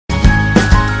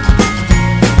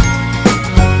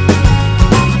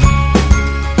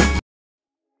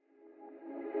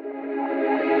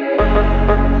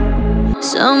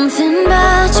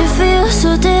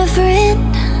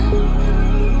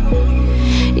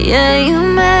Yeah, you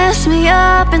mess me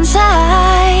up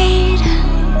inside.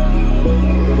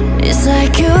 It's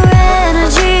like your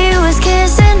energy was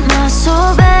kissing my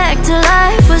soul back to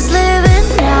life, was living.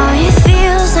 Now it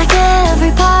feels like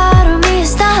every part of me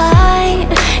is died.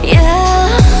 Yeah,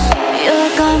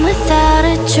 you're gone without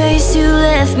a trace. You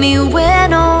left me where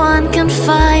no one can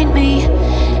find me.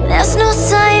 There's no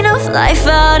sign of life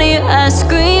out here. I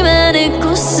scream and it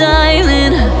goes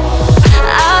silent.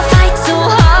 I fight so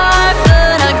hard,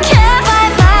 but I can't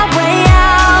find my way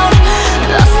out.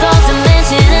 Lost all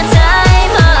dimension and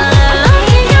time. I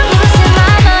think I'm losing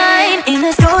my mind in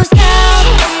this ghost town.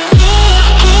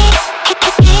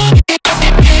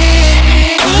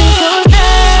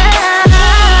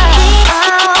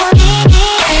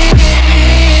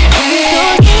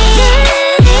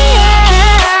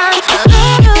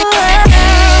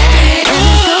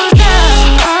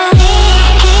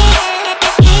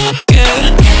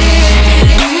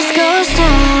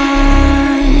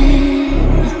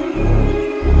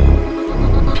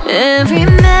 Every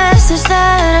message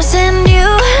that I send you,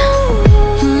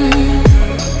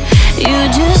 you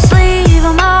just leave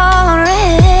them all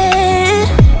unread.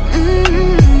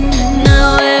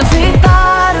 Now every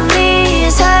part of me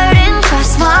is hurting.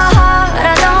 Cross my heart,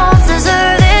 I don't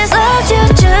deserve this. Loved you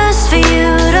just for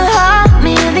you to haunt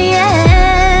me in the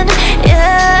end.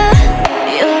 Yeah,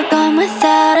 you're gone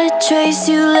without a trace.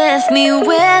 You left me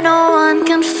where no one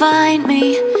can find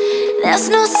me. There's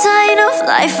no sign of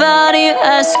life out here.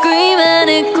 I scream and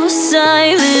it goes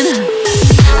silent.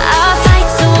 I fight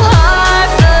so hard,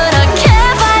 but I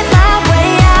can't find my way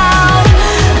out.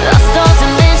 Lost all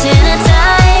dimension and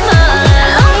time.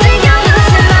 I think I'm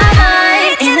losing my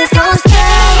mind in this ghost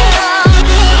town.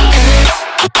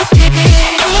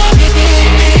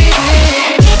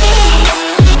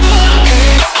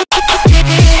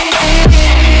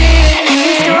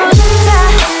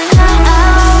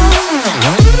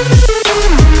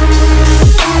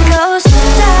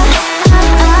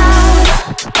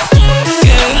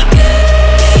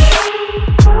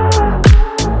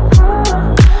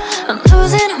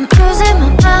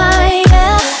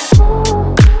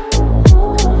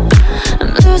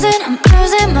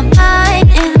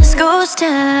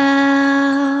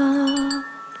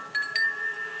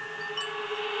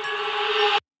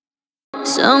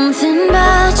 Something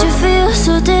about you feels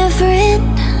so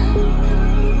different.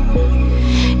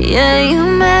 Yeah, you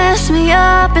mess me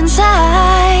up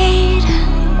inside.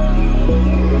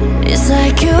 It's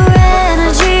like your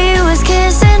energy was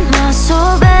kissing my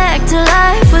soul back to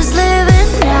life, was living.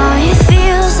 Now it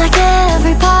feels like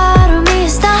every part of me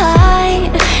is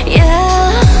died.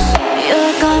 Yeah,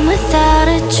 you're gone without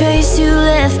a trace. You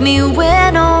left me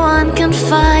where no one can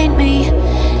find me.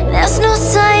 There's no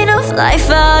sign of life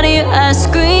out here. I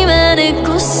scream and it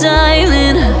goes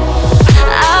silent.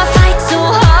 I fight so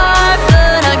hard,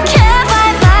 but I can't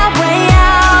find my way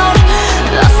out.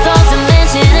 Lost all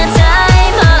dimension and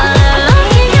time. I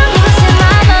think I'm losing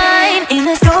my mind in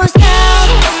this ghost town.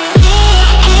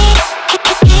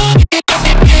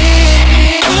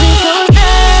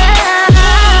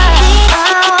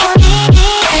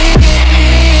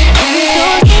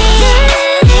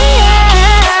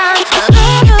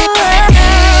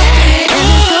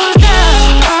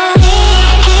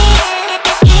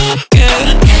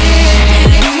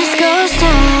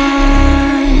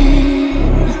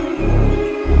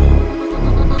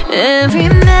 Every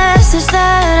message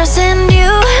that I send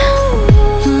you,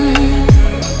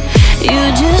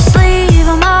 you just leave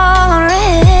them all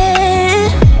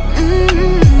unread.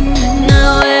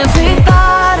 Now every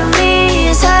part of me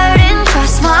is hurting.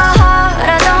 Cross my heart,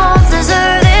 I don't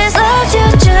deserve this. Loved you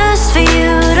just for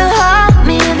you to haunt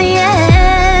me in the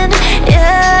end.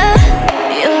 Yeah,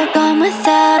 you're gone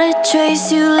without a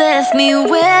trace. You left me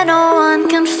where no one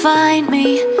can find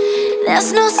me.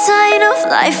 There's no sign of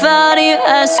life out here.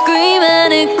 I scream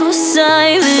and it goes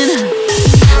silent.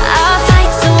 I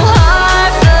fight so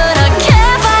hard, but I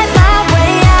can't find my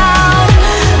way out.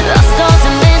 Lost all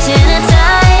dimension and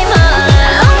time.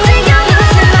 I think I'm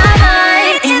losing my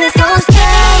mind in this ghost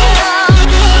town.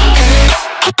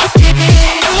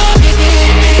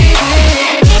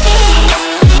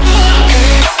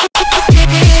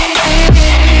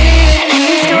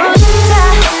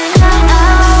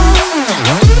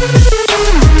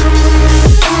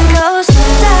 Ghost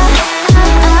town.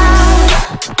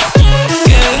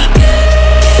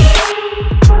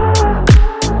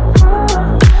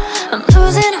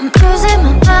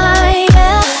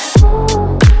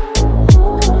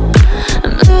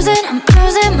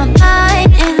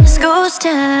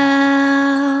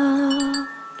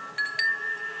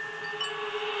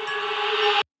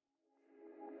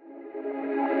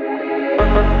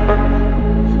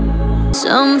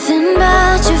 Something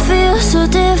about you feels so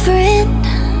different.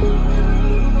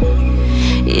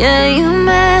 Yeah, you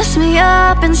mess me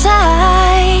up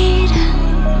inside.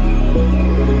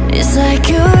 It's like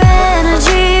your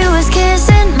energy was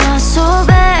kissing my soul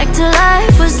back to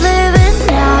life, was living.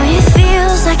 Now it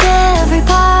feels like every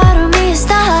part of me is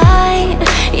dying.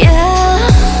 Yeah,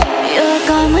 you're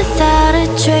gone without a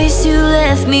trace. You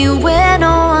left me where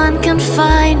no one can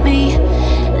find me.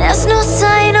 There's no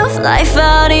sign of life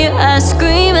out here. I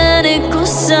scream and it goes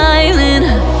silent.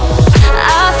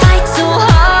 I fight so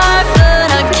hard,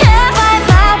 but I can't find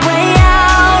my way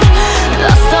out.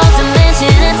 Lost all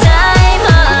dimension and time.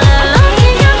 All alone,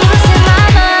 think I'm losing my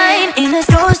mind. And this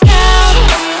goes down.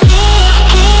 And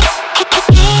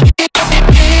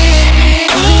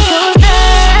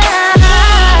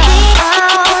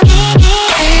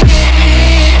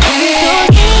this goes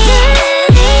down.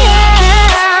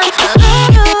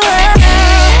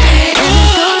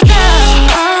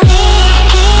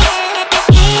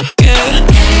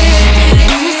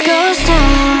 And this goes down.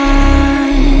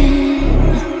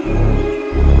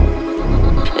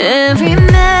 Every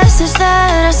message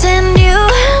that I send you,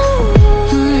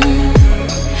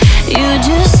 you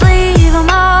just leave them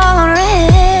all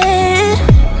unread.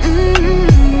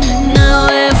 Now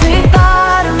every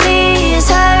part of me is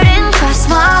hurting. Cross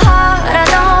my heart, I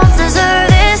don't deserve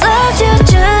this. Loved you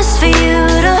just for you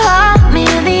to haunt me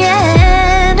in the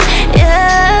end.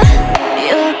 Yeah,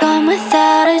 you're gone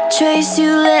without a trace.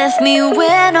 You left me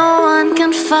where no one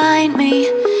can find me.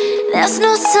 There's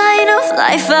no sign of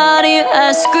life out here.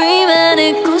 I scream and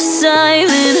it goes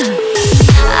silent.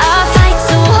 I fight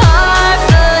so hard,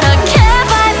 but I can't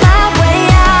find my way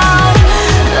out.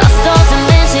 Lost all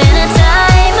dimension and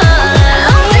time. All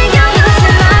alone, think I'm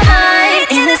losing my mind.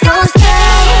 And this goes down.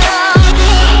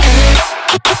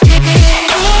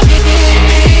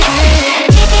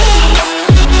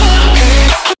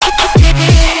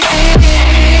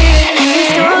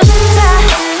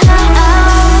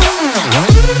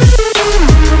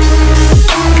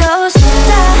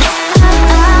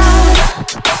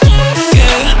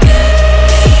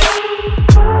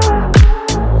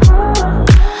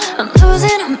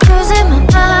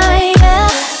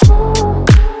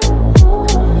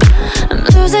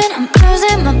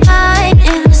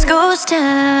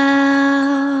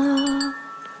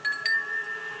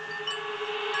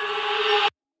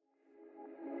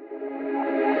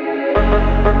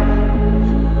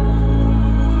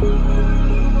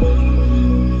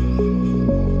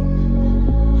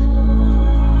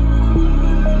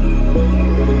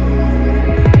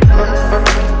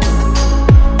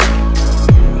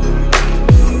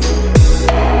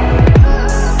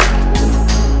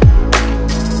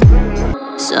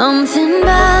 Something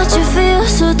about you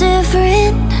feels so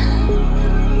different.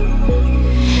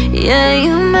 Yeah,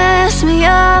 you mess me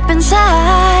up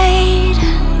inside.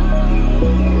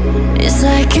 It's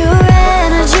like your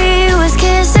energy was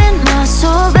kissing my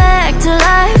soul back to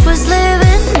life, was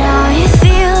living. Now it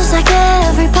feels like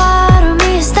every part of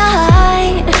me is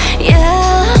dying.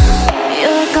 Yeah,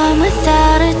 you're gone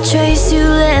without a trace. You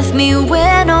left me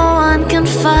where no one can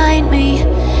find me.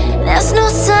 There's no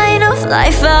sign of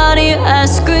life out here. I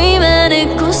scream and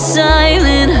it goes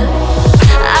silent.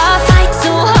 I fight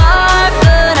so hard,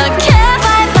 but I can't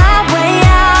find my way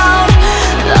out.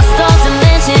 Lost all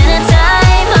dimension and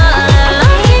time. All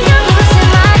alone, think I'm losing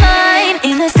my mind.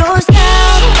 And this goes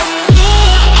down.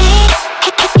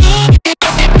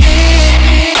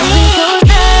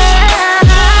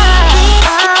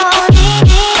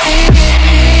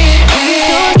 And this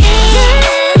goes down.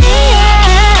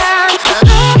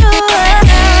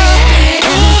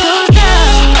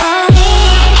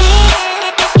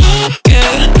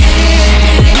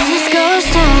 And this goes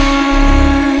down.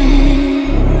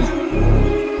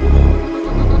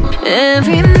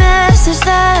 Every message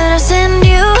that I send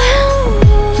you,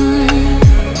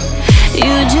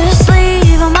 you just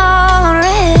leave them all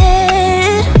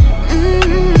unread.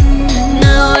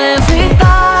 Now every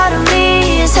part of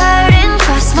me is hurting.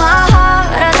 Cross my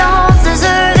heart, I don't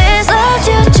deserve this. Loved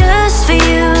you just for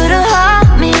you to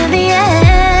haunt me in the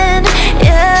end.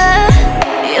 Yeah,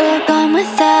 you're gone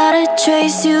without a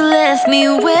trace. You left me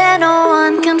where no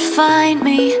one can find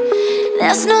me.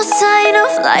 There's no sign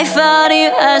of life out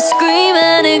here. I scream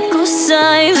and it goes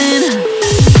silent.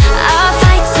 I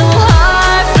fight so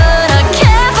hard, but I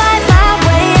can't find my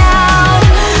way out.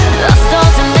 Lost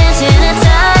all dimension and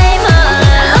time. All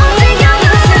alone, think I'm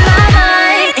losing my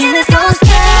mind. And this goes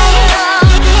down.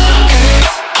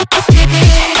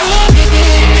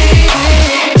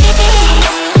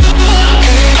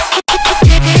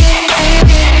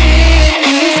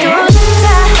 And this goes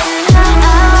down.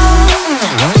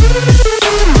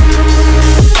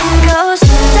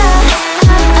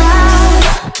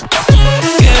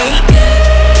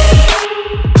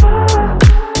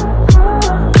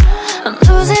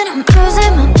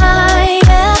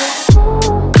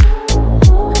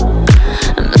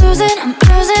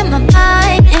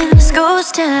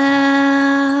 ghost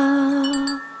town.